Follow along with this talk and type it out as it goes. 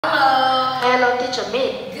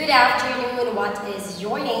afternoon. What is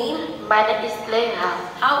your name? My name is Lê.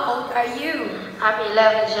 How old are you? I'm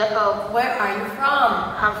 11 years old. Where are you from?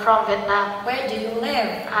 I'm from Vietnam. Where do you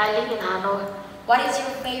live? I live in Hanoi. What is your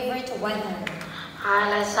favorite weather? I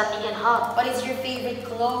like sunny and hot. What is your favorite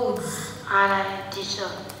clothes? I like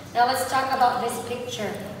t-shirt. Now let's talk about this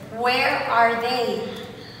picture. Where are they?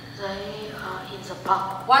 They are in the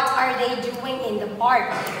park. What are they doing in the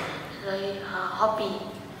park? They are hopping.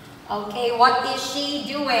 Okay, what is she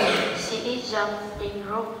doing? She is jumping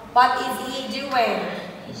rope. What is he doing?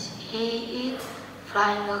 He is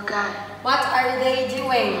flying a kite. What are they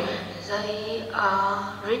doing? They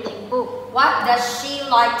are reading book. What does she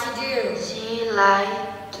like to do? She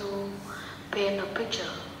like to paint a picture.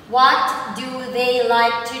 What do they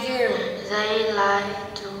like to do? They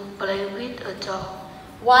like to play with a doll.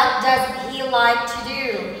 What does he like to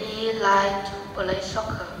do? He like to play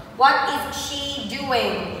soccer. What is she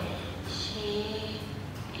doing? She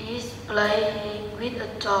is playing with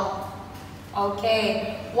a doll.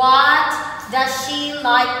 Okay. What does she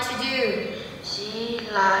like to do? She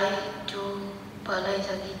like to play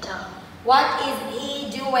the guitar. What is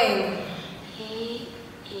he doing? He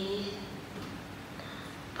is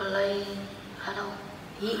playing,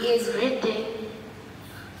 He is riding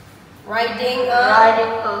riding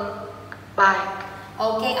a bike.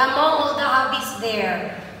 Okay, among all the hobbies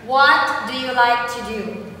there, what do you like to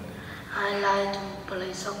do? I like to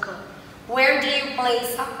play soccer. Where do you play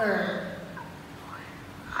soccer?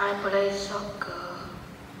 I play soccer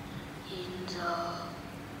in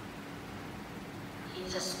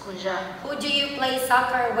the schoolyard. Who do you play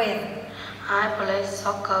soccer with? I play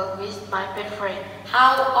soccer with my best friend.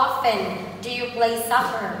 How often do you play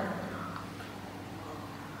soccer?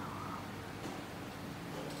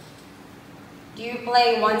 Do you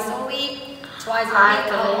play once a week? Twice a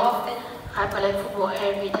week? How often? I play football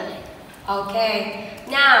every day. Okay.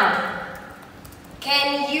 Now,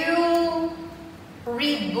 can you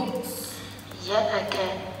read books? Yes, I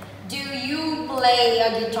can. Do you play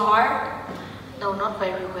a guitar? No, not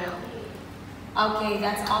very well. Okay,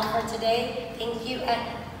 that's all for today. Thank you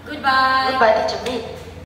and goodbye. Goodbye, teacher Meet.